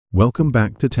Welcome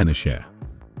back to TenorShare.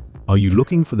 Are you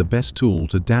looking for the best tool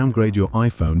to downgrade your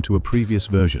iPhone to a previous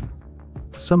version?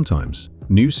 Sometimes,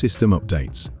 new system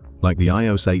updates, like the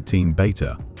iOS 18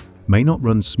 beta, may not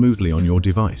run smoothly on your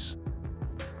device.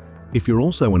 If you're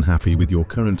also unhappy with your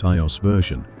current iOS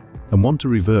version and want to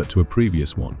revert to a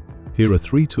previous one, here are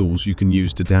 3 tools you can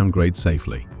use to downgrade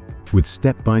safely, with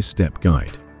step-by-step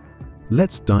guide.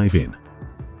 Let's dive in.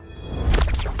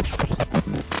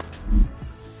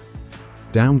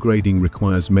 Downgrading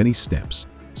requires many steps,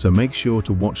 so make sure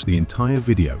to watch the entire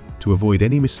video to avoid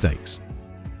any mistakes.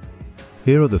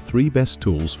 Here are the 3 best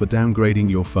tools for downgrading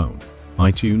your phone: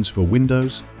 iTunes for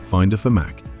Windows, Finder for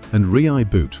Mac, and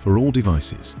ReiBoot for all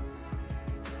devices.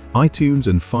 iTunes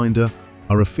and Finder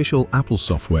are official Apple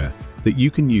software that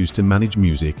you can use to manage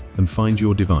music and find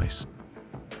your device.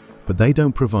 But they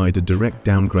don't provide a direct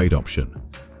downgrade option.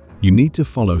 You need to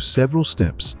follow several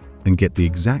steps and get the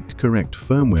exact correct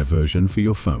firmware version for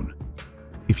your phone.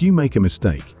 If you make a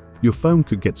mistake, your phone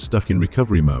could get stuck in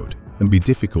recovery mode and be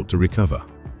difficult to recover.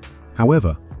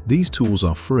 However, these tools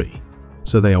are free,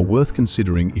 so they are worth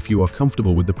considering if you are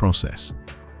comfortable with the process.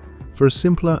 For a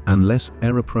simpler and less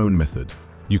error-prone method,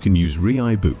 you can use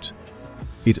ReiBoot.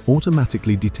 It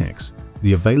automatically detects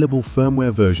the available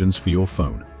firmware versions for your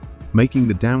phone, making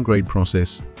the downgrade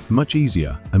process much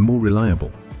easier and more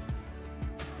reliable.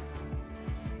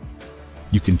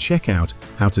 You can check out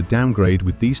how to downgrade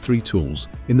with these 3 tools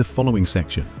in the following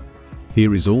section.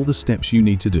 Here is all the steps you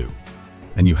need to do,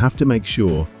 and you have to make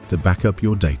sure to back up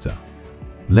your data.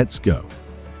 Let's go.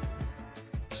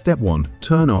 Step 1.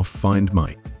 Turn off Find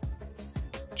My.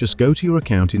 Just go to your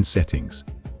account in Settings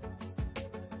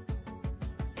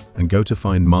and go to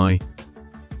Find My.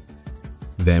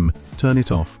 Then turn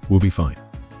it off will be fine.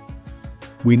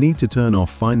 We need to turn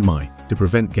off Find My to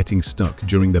prevent getting stuck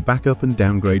during the backup and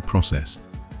downgrade process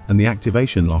and the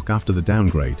activation lock after the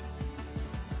downgrade.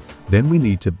 Then we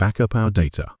need to back up our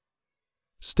data.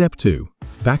 Step 2.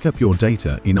 Back up your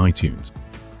data in iTunes.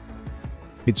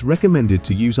 It's recommended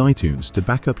to use iTunes to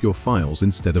back up your files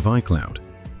instead of iCloud.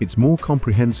 It's more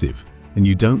comprehensive and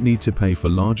you don't need to pay for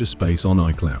larger space on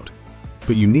iCloud.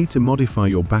 But you need to modify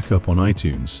your backup on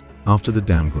iTunes after the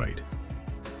downgrade.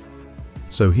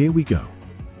 So here we go.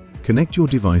 Connect your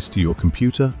device to your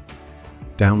computer,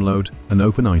 download and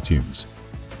open iTunes.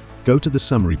 Go to the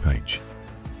summary page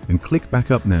and click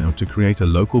Backup Now to create a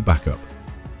local backup.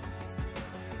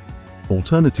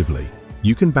 Alternatively,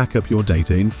 you can back up your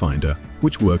data in Finder,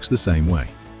 which works the same way.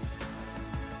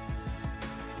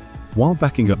 While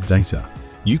backing up data,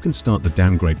 you can start the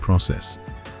downgrade process.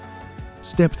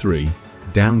 Step 3.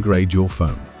 Downgrade your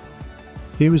phone.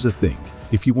 Here is the thing: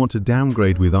 if you want to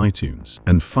downgrade with iTunes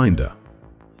and Finder,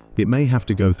 it may have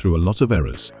to go through a lot of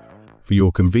errors. For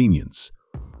your convenience,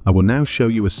 I will now show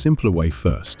you a simpler way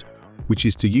first, which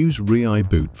is to use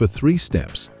ReiBoot for 3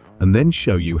 steps and then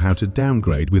show you how to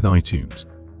downgrade with iTunes.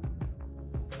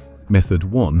 Method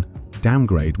 1.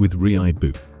 Downgrade with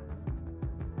ReiBoot.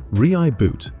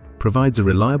 ReiBoot provides a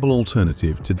reliable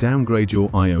alternative to downgrade your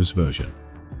iOS version,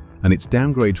 and its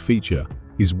downgrade feature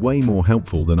is way more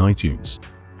helpful than iTunes.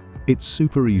 It's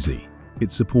super easy.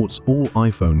 It supports all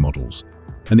iPhone models,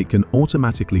 and it can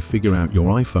automatically figure out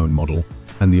your iPhone model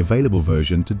and the available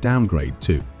version to downgrade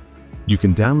to. You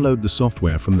can download the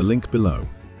software from the link below.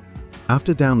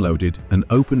 After downloaded and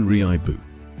open ReiBoot,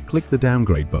 click the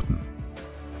Downgrade button.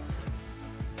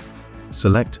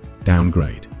 Select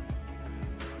Downgrade.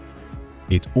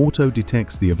 It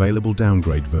auto-detects the available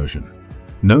downgrade version.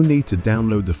 No need to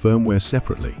download the firmware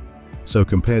separately, so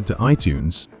compared to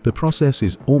iTunes, the process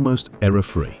is almost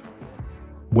error-free.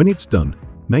 When it's done,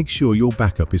 make sure your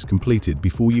backup is completed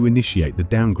before you initiate the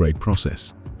downgrade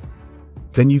process.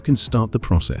 Then you can start the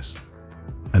process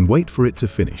and wait for it to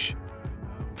finish.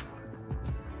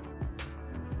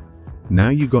 Now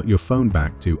you got your phone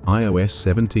back to iOS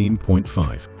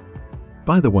 17.5.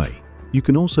 By the way, you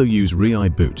can also use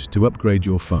ReiBoot to upgrade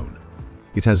your phone.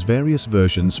 It has various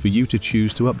versions for you to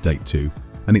choose to update to,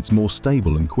 and it's more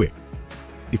stable and quick.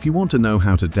 If you want to know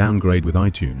how to downgrade with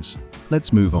iTunes,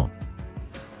 let's move on.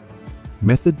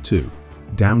 Method 2.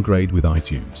 Downgrade with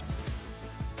iTunes.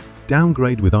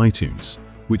 Downgrade with iTunes,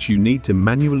 which you need to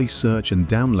manually search and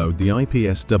download the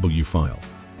IPSW file.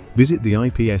 Visit the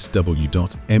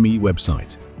ipsw.me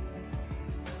website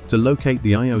to locate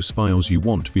the iOS files you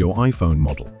want for your iPhone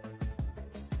model.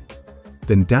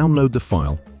 Then download the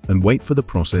file and wait for the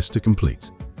process to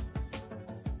complete.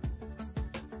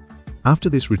 After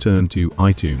this, return to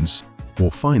iTunes or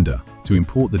Finder to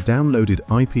import the downloaded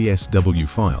IPSW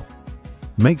file.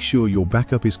 Make sure your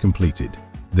backup is completed,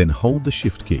 then hold the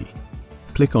Shift key.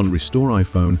 Click on Restore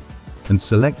iPhone and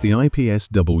select the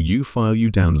IPSW file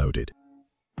you downloaded.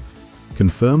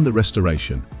 Confirm the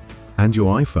restoration, and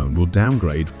your iPhone will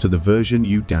downgrade to the version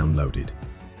you downloaded.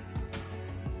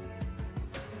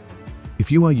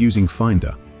 If you are using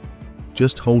Finder,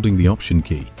 just holding the Option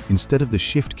key instead of the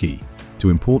Shift key to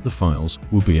import the files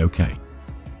will be okay.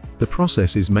 The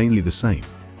process is mainly the same.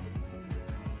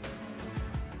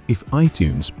 If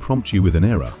iTunes prompts you with an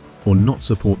error or not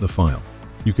support the file,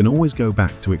 you can always go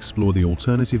back to explore the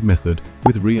alternative method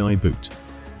with ReiBoot.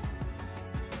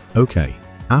 Okay,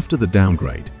 after the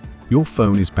downgrade, your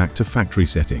phone is back to factory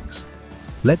settings.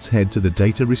 Let's head to the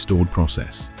data restored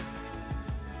process.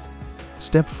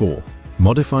 Step 4.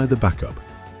 Modify the backup.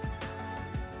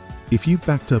 If you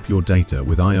backed up your data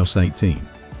with iOS 18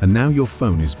 and now your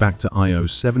phone is back to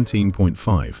iOS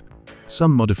 17.5,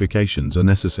 some modifications are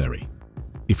necessary.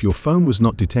 If your phone was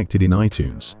not detected in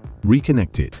iTunes,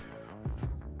 reconnect it.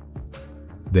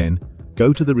 Then,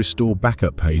 go to the Restore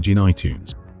Backup page in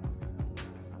iTunes.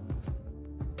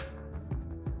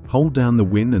 Hold down the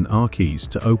Win and R keys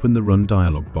to open the Run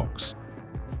dialog box.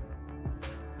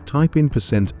 Type in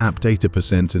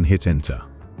 %appdata% and hit Enter.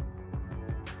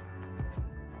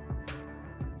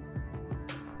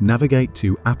 Navigate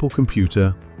to Apple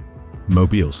Computer,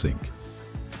 Mobile Sync,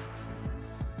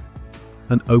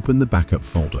 and open the backup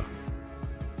folder.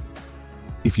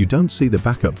 If you don't see the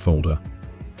backup folder,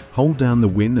 hold down the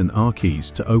Win and R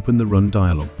keys to open the Run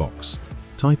dialog box.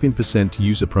 Type in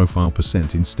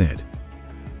 %userprofile% instead.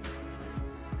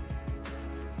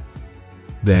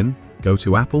 Then, go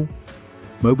to Apple,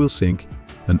 Mobile Sync,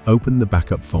 and open the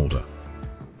backup folder.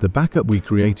 The backup we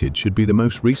created should be the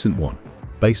most recent one,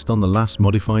 based on the last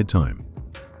modified time.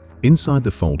 Inside the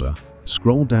folder,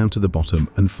 scroll down to the bottom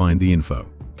and find the info.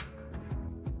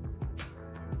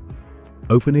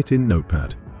 Open it in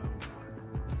Notepad.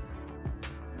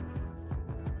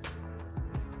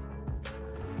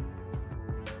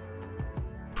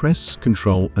 Press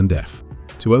Ctrl and F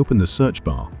to open the search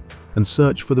bar and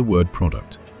search for the word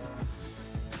product.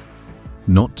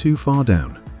 Not too far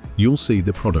down, you'll see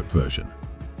the product version.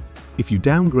 If you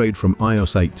downgrade from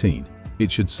iOS 18,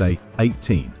 it should say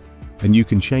 18, and you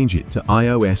can change it to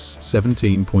iOS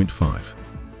 17.5,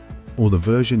 or the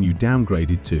version you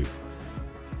downgraded to.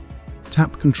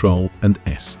 Tap Ctrl and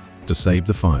S to save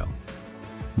the file.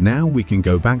 Now we can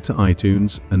go back to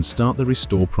iTunes and start the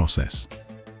restore process.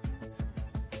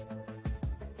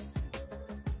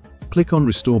 Click on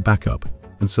Restore Backup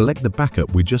and select the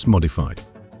backup we just modified.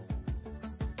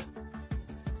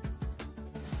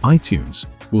 iTunes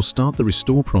will start the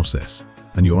restore process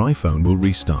and your iPhone will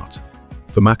restart.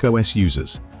 For macOS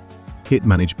users, hit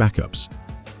Manage Backups.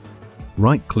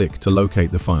 Right-click to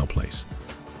locate the file place.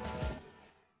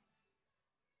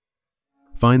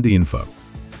 Find the info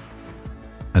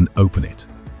and open it.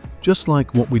 Just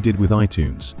like what we did with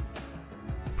iTunes.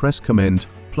 Press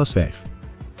Command+F.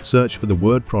 Search for the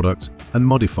word product and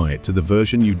modify it to the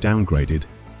version you downgraded.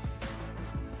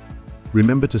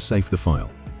 Remember to save the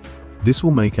file. This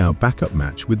will make our backup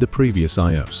match with the previous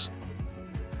iOS.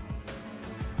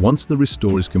 Once the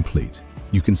restore is complete,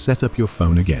 you can set up your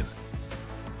phone again.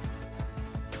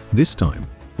 This time,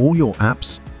 all your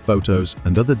apps, photos,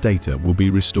 and other data will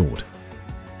be restored.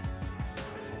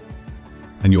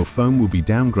 And your phone will be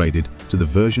downgraded to the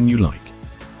version you like.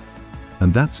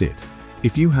 And that's it.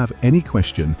 If you have any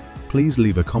question, please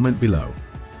leave a comment below.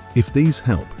 If these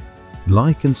help,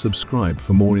 like and subscribe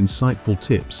for more insightful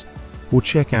tips, or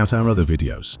check out our other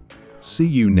videos. See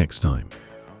you next time.